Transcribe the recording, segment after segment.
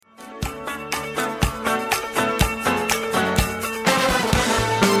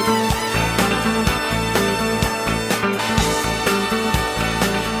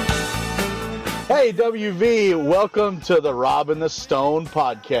WV, welcome to the Rob and the Stone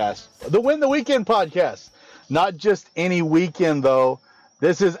podcast, the Win the Weekend podcast. Not just any weekend, though.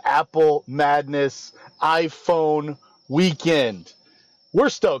 This is Apple Madness iPhone weekend. We're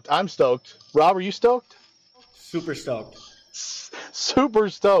stoked. I'm stoked. Rob, are you stoked? Super stoked. Super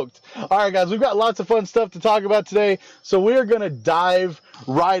stoked. All right, guys, we've got lots of fun stuff to talk about today, so we're going to dive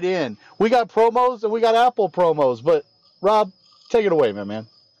right in. We got promos and we got Apple promos, but Rob, take it away, man.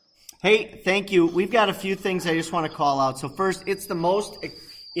 Hey, thank you. We've got a few things I just want to call out. So first, it's the most,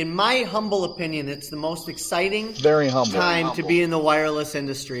 in my humble opinion, it's the most exciting time to be in the wireless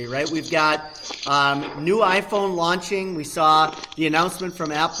industry, right? We've got new iPhone launching. We saw the announcement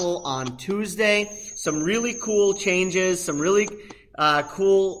from Apple on Tuesday. Some really cool changes, some really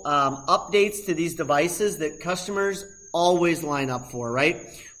cool updates to these devices that customers always line up for, right?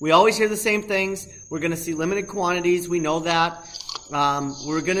 We always hear the same things. We're going to see limited quantities. We know that.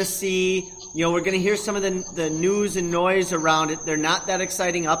 We're going to see, we're going to hear some of the news and noise around it. They're not that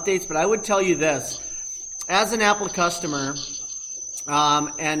exciting updates, but I would tell you this. As an Apple customer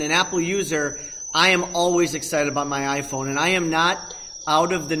and an Apple user, I am always excited about my iPhone, and I am not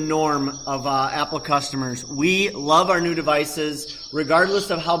out of the norm of Apple customers. We love our new devices.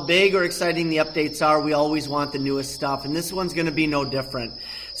 Regardless of how big or exciting the updates are, we always want the newest stuff, and this one's going to be no different.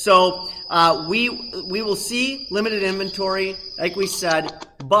 So we will see limited inventory, like we said,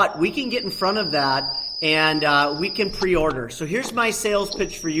 but we can get in front of that and we can pre-order. So here's my sales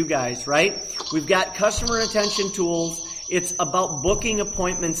pitch for you guys, right? We've got customer retention tools. It's about booking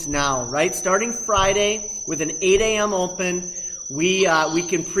appointments now, right? Starting Friday with an 8 a.m. open, we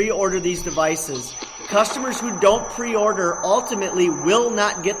can pre-order these devices. Customers who don't pre-order ultimately will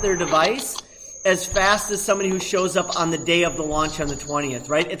not get their device as fast as somebody who shows up on the day of the launch on the 20th,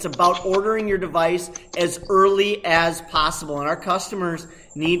 right? It's about ordering your device as early as possible, and our customers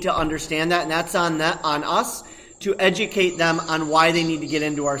need to understand that, and that's on us to educate them on why they need to get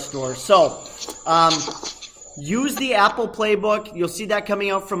into our store. So, use the Apple playbook. You'll see that coming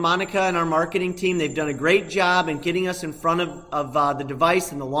out from Monica and our marketing team. They've done a great job in getting us in front of the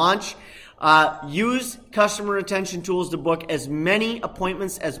device and the launch. Use customer retention tools to book as many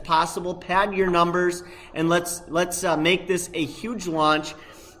appointments as possible. Pad your numbers, and let's make this a huge launch.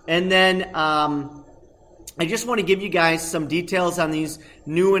 And then I just want to give you guys some details on these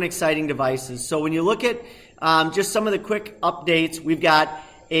new and exciting devices. So when you look at just some of the quick updates, we've got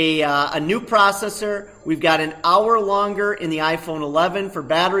a new processor. We've got an hour longer in the iPhone 11 for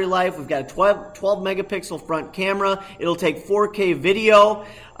battery life. We've got a 12 megapixel front camera. It'll take 4K video,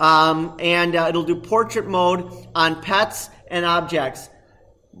 and it'll do portrait mode on pets and objects.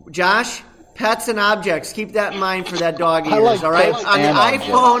 Josh, pets and objects. Keep that in mind for that dog ears, all right? On the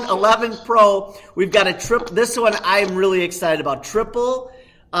iPhone 11 Pro, we've got this one I'm really excited about. Triple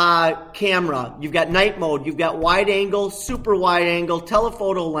camera. You've got night mode. You've got wide angle, super wide angle,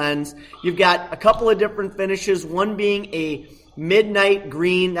 telephoto lens. You've got a couple of different finishes, one being a midnight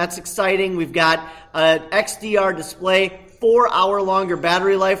green. That's exciting. We've got an XDR display, 4 hour longer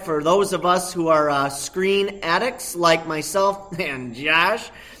battery life for those of us who are screen addicts like myself and Josh.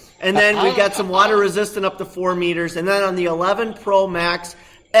 And then we've got some water resistant up to 4 meters. And then on the 11 Pro Max,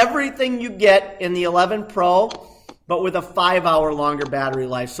 everything you get in the 11 Pro, but with a 5 hour longer battery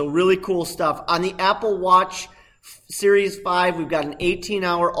life. So really cool stuff. On the Apple Watch Series 5, we've got an 18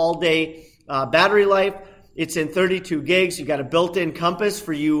 hour all day battery life. It's in 32 gigs. You've got a built-in compass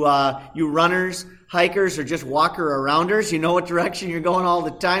for you runners, hikers, or just walker-arounders. You know what direction you're going all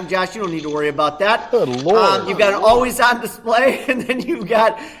the time. Josh, you don't need to worry about that. Good Lord. You've got an always-on display, and then you've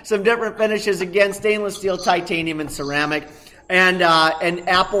got some different finishes. Again, stainless steel, titanium, and ceramic. And an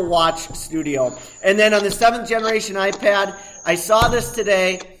Apple Watch Studio. And then on the 7th generation iPad, I saw this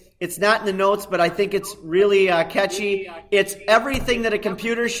today. It's not in the notes, but I think it's really catchy. It's everything that a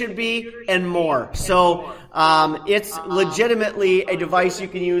computer should be and more. So it's legitimately a device you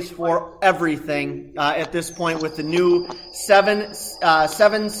can use for everything at this point with the new 7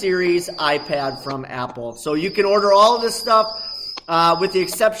 Series iPad from Apple. So you can order all of this stuff with the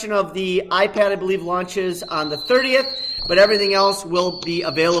exception of the iPad, I believe, launches on the 30th. But everything else will be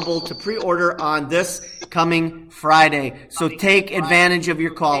available to pre-order on this coming Friday. So take advantage of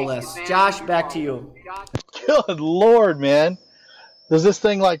your call list. Josh, back to you. Good Lord, man. Does this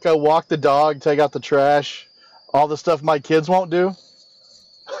thing like walk the dog, take out the trash, all the stuff my kids won't do?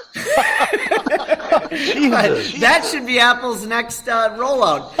 That should be Apple's next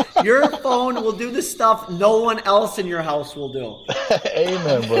rollout. Your phone will do the stuff no one else in your house will do.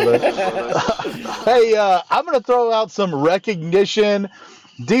 Amen, brother. Hey, I'm going to throw out some recognition,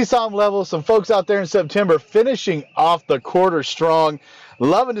 DSOM level, some folks out there in September finishing off the quarter strong.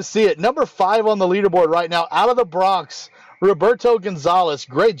 Loving to see it. Number 5 on the leaderboard right now, out of the Bronx, Roberto Gonzalez.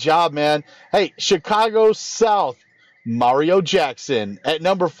 Great job, man. Hey, Chicago South, Mario Jackson at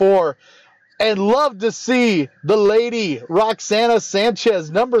number 4. And love to see the lady, Roxana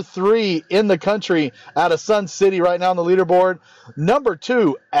Sanchez, number 3 in the country out of Sun City right now on the leaderboard. Number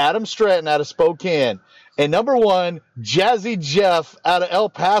 2, Adam Stratton out of Spokane. And number 1, Jazzy Jeff out of El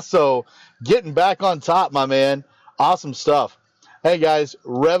Paso, getting back on top, my man. Awesome stuff. Hey, guys,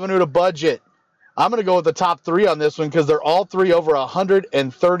 revenue to budget. I'm going to go with the top 3 on this one because they're all 3 over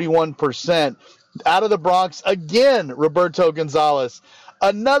 131%. Out of the Bronx, again, Roberto Gonzalez.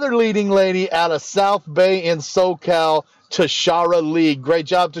 Another leading lady out of South Bay in SoCal, Tashara Lee. Great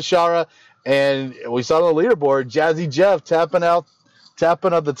job, Tashara. And we saw on the leaderboard, Jazzy Jeff tapping at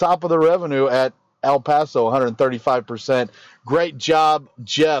the top of the revenue at El Paso, 135%. Great job,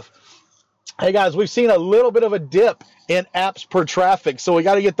 Jeff. Hey, guys, we've seen a little bit of a dip in apps per traffic, so we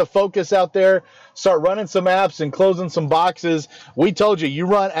got to get the focus out there, start running some apps and closing some boxes. We told you, you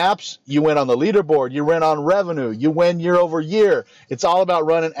run apps, you win on the leaderboard, you win on revenue, you win year over year. It's all about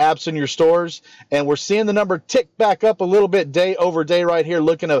running apps in your stores, and we're seeing the number tick back up a little bit day over day right here,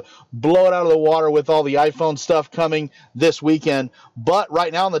 looking to blow it out of the water with all the iPhone stuff coming this weekend. But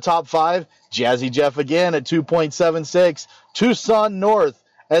right now in the top 5, Jazzy Jeff again at 2.76, Tucson North,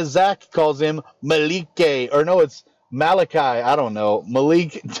 as Zach calls him, Malachi. I don't know.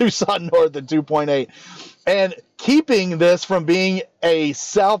 Malik, Tucson North at 2.8. And keeping this from being a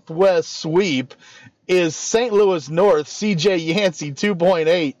Southwest sweep is St. Louis North, CJ Yancey,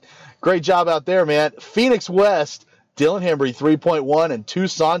 2.8. Great job out there, man. Phoenix West, Dylan Hembry, 3.1. And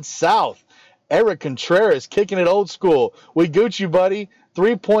Tucson South, Eric Contreras kicking it old school. We Gucci, buddy.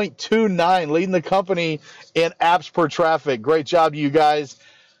 3.29, leading the company in apps per traffic. Great job to you guys.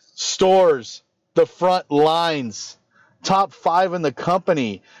 Stores, the front lines, top 5 in the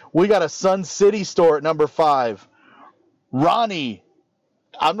company. We got a Sun City store at number 5. Ronnie,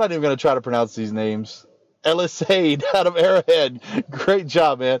 I'm not even going to try to pronounce these names. Elisade out of Arrowhead. Great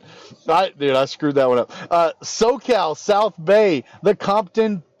job, man. I screwed that one up. SoCal, South Bay, the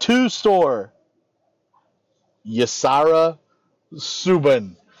Compton 2 store. Yasara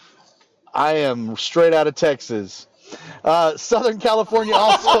Subban. I am straight out of Texas. Southern California,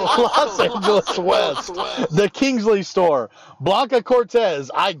 also Los Angeles West, the Kingsley store. Blanca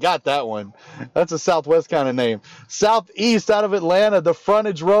Cortez, I got that one. That's a Southwest kind of name. Southeast out of Atlanta, the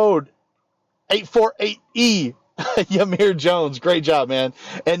Frontage Road, 848E, Yamir Jones. Great job, man.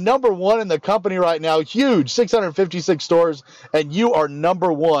 And number 1 in the company right now, huge, 656 stores, and you are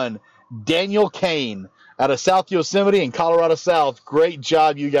number 1, Daniel Kane out of South Yosemite and Colorado South. Great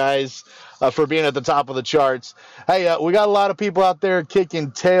job, you guys, for being at the top of the charts. Hey, we got a lot of people out there kicking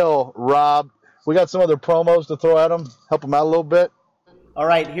tail, Rob. We got some other promos to throw at them, help them out a little bit. All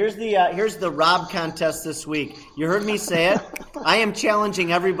right, here's the Rob contest this week. You heard me say it. I am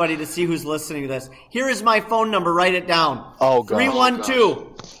challenging everybody to see who's listening to this. Here is my phone number. Write it down. Oh, God.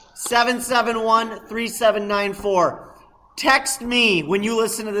 312-771-3794. Text me when you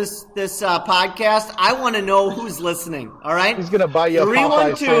listen to this podcast. I want to know who's listening. All right? He's going to buy you a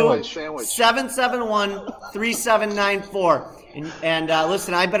Popeye sandwich. 312-771-3794. And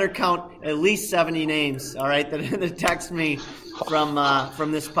listen, I better count at least 70 names, all right, that text me from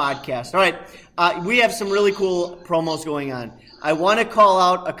this podcast. All right, we have some really cool promos going on. I want to call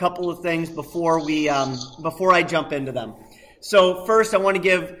out a couple of things before I jump into them. So first, I want to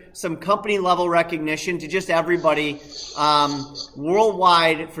give some company-level recognition to just everybody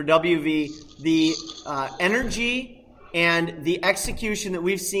worldwide for WV. The energy and the execution that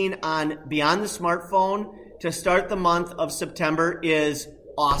we've seen on Beyond the Smartphone to start the month of September is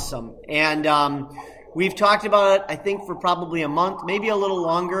awesome. And we've talked about it, I think, for probably a month, maybe a little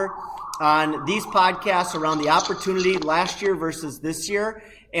longer, on these podcasts around the opportunity last year versus this year.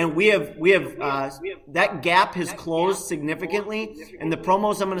 And we have that gap has closed significantly. And the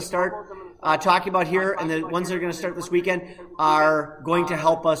promos I'm going to start talking about here and the ones that are going to start this weekend are going to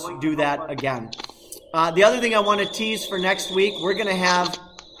help us do that again. The other thing I want to tease for next week, we're going to have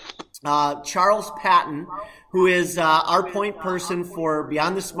Charles Patton, who is our point person for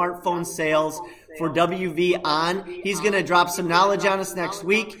Beyond the Smartphone sales for WV on. He's going to drop some knowledge on us next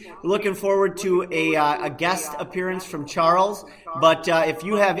week. We're looking forward to a guest appearance from Charles. But if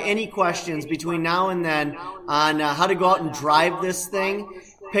you have any questions between now and then on how to go out and drive this thing,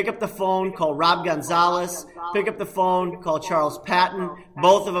 pick up the phone, call Rob Gonzalez. Pick up the phone, call Charles Patton.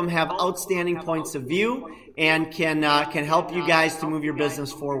 Both of them have outstanding points of view, and can help you guys to move your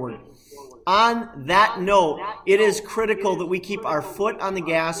business forward. On that note, it is critical that we keep our foot on the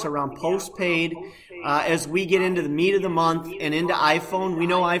gas around postpaid as we get into the meat of the month and into iPhone. We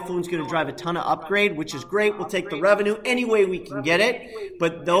know iPhone's going to drive a ton of upgrade, which is great. We'll take the revenue any way we can get it.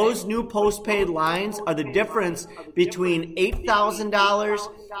 But those new postpaid lines are the difference between $8,000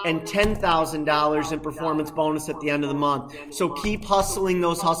 and $10,000 in performance bonus at the end of the month. So keep hustling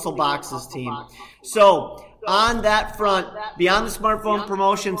those hustle boxes, team. So on that front, beyond the smartphone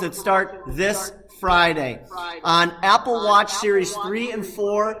promotions that start this Friday, on Apple Watch Series 3 and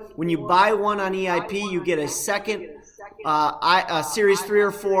 4, when you buy one on EIP, you get a second Series 3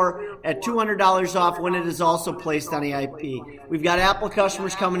 or 4 at $200 off when it is also placed on EIP. We've got Apple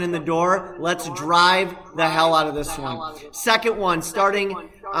customers coming in the door. Let's drive the hell out of this one. Second one, starting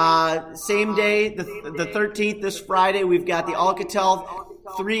same day, the 13th, this Friday, we've got the Alcatel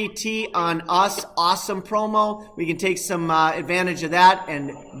 3T on us. Awesome promo. We can take some advantage of that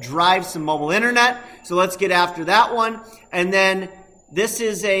and drive some mobile internet. So let's get after that one. And then this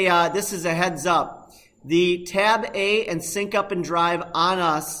is a heads up. The Tab A and Sync Up and Drive on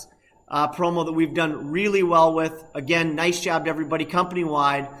us promo that we've done really well with. Again, nice job to everybody company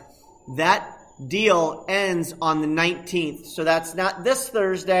wide. That deal ends on the 19th. So that's not this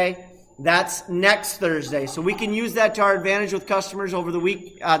Thursday. That's next Thursday. So we can use that to our advantage with customers over the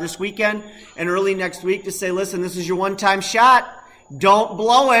week, this weekend and early next week to say, listen, this is your one-time shot. Don't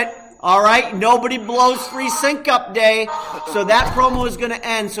blow it. All right? Nobody blows free sync up day. So that promo is going to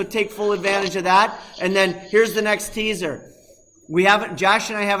end. So take full advantage of that. And then here's the next teaser. Josh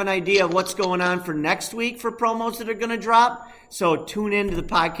and I have an idea of what's going on for next week for promos that are going to drop. So tune into the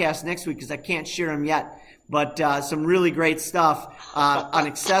podcast next week because I can't share them yet. But some really great stuff on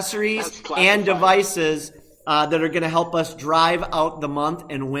accessories and devices that are going to help us drive out the month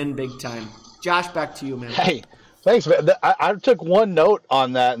and win big time. Josh, back to you, man. Hey, thanks, man. I took one note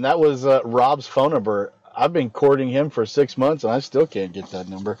on that, and that was Rob's phone number. I've been courting him for 6 months, and I still can't get that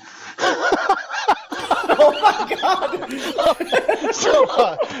number. Oh, my God. So,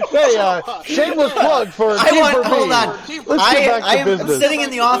 hey, shameless plug for T4B. Hold on. I'm sitting in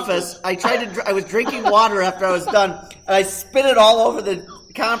the office. I was drinking water after I was done, and I spit it all over the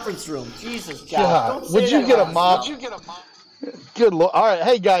conference room. Jesus, Josh. Would you get a mop? Good Lord. All right.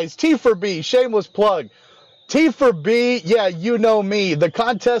 Hey, guys, T4B, shameless plug. T4B, yeah, you know me. The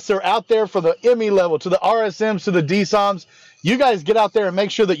contests are out there for the ME level, to the RSMs, to the DSOMs. You guys get out there and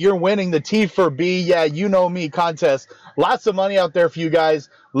make sure that you're winning the T4B, yeah, you know me contest. Lots of money out there for you guys.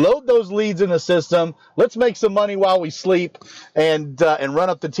 Load those leads in the system. Let's make some money while we sleep and run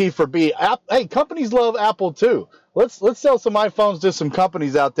up the T4B. Hey, companies love Apple too. Let's sell some iPhones to some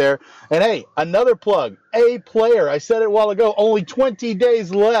companies out there. And hey, another plug, A Player. I said it a while ago, only 20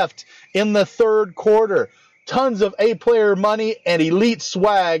 days left in the third quarter. Tons of A Player money and elite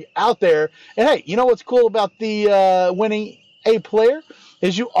swag out there. And hey, you know what's cool about the winning A Player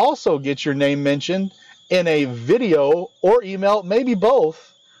is you also get your name mentioned in a video or email, maybe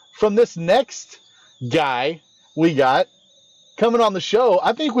both, from this next guy we got coming on the show.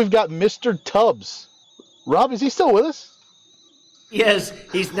 I think we've got Mr. Tubbs. Rob, is he still with us? Yes,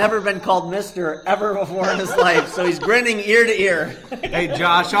 he's never been called Mr. ever before in his life, so he's grinning ear to ear. Hey,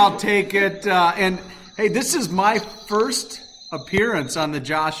 Josh, I'll take it. And hey, this is my first appearance on the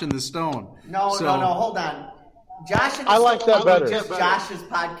Josh and the Stone. No, hold on. Josh and the I like Stone that better. Just Josh's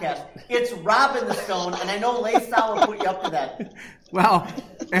podcast. It's Rob and the Stone, and I know Laysal will put you up to that. Well,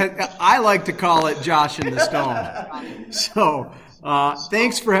 and I like to call it Josh and the Stone. So,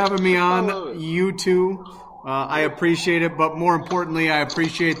 thanks for having me on, you two. I appreciate it, but more importantly, I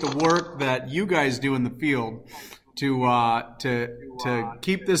appreciate the work that you guys do in the field to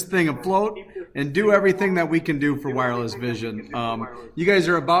keep this thing afloat and do everything that we can do for Wireless Vision. You guys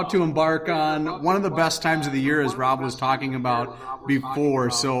are about to embark on one of the best times of the year, as Rob was talking about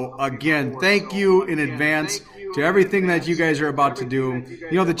before. So again, thank you in advance to everything that you guys are about to do.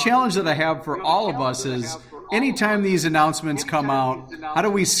 You know, the challenge that I have for all of us is anytime these announcements come out, how do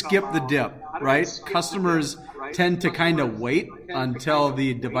we skip the dip, right? Customers tend to kind of wait until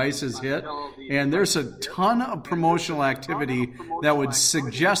the devices hit. And there's a ton of promotional activity that would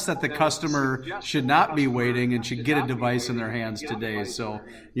suggest that the customer should not be waiting and should get a device in their hands today. So,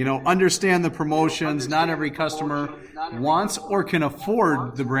 you know, understand the promotions. Not every customer wants or can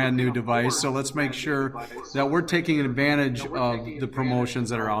afford the brand new device. So let's make sure that we're taking advantage of the promotions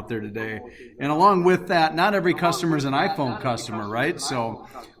that are out there today. And along with that, not every customer is an iPhone customer, right? So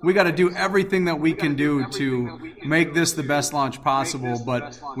we got to do everything that we can do to make this the best launch possible.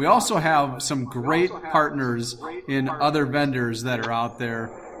 But we also have some great partners in other vendors that are out there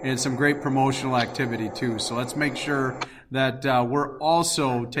and some great promotional activity too. So let's make sure that we're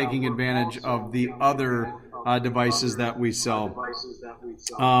also taking advantage of the other devices that we sell.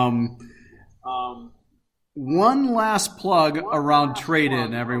 One last plug around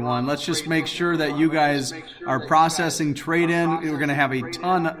trade-in, everyone. Let's just make sure that you guys are processing trade-in. We're going to have a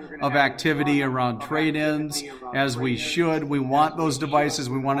ton of activity around trade-ins, as we should. We want those devices.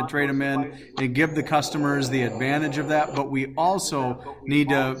 We want to trade them in and give the customers the advantage of that. But we also need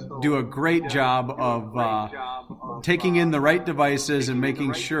to do a great job of taking in the right devices and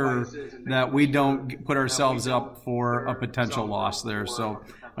making sure that we don't put ourselves up for a potential loss there. So,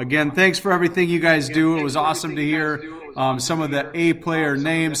 again, thanks for everything you guys do. It was awesome to hear some of the A-player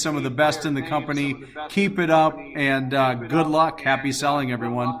names, some of the best in the company. Keep it up, and good luck. Happy selling,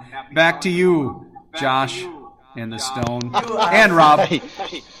 everyone. Back to you, Josh and the Stone and Rob. Hey,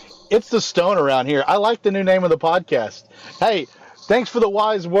 it's the Stone around here. I like the new name of the podcast. Hey, thanks for the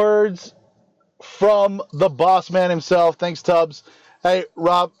wise words from the boss man himself. Thanks, Tubbs. Hey,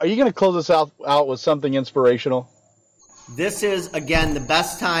 Rob, are you going to close us out with something inspirational? This is, again, the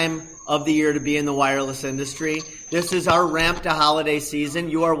best time of the year to be in the wireless industry. This is our ramp to holiday season.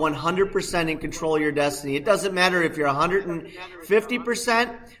 You are 100% in control of your destiny. It doesn't matter if you're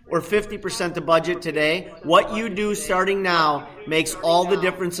 150% or 50% the budget today. What you do starting now makes all the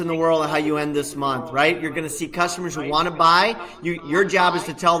difference in the world on how you end this month, right? You're going to see customers who want to buy. Your job is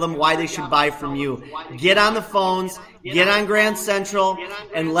to tell them why they should buy from you. Get on the phones, get on Grand Central,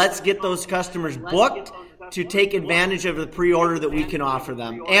 and let's get those customers booked to take advantage of the pre-order that we can offer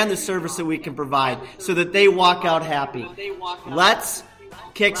them and the service that we can provide so that they walk out happy. Let's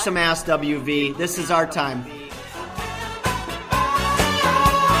kick some ass, WV. This is our time.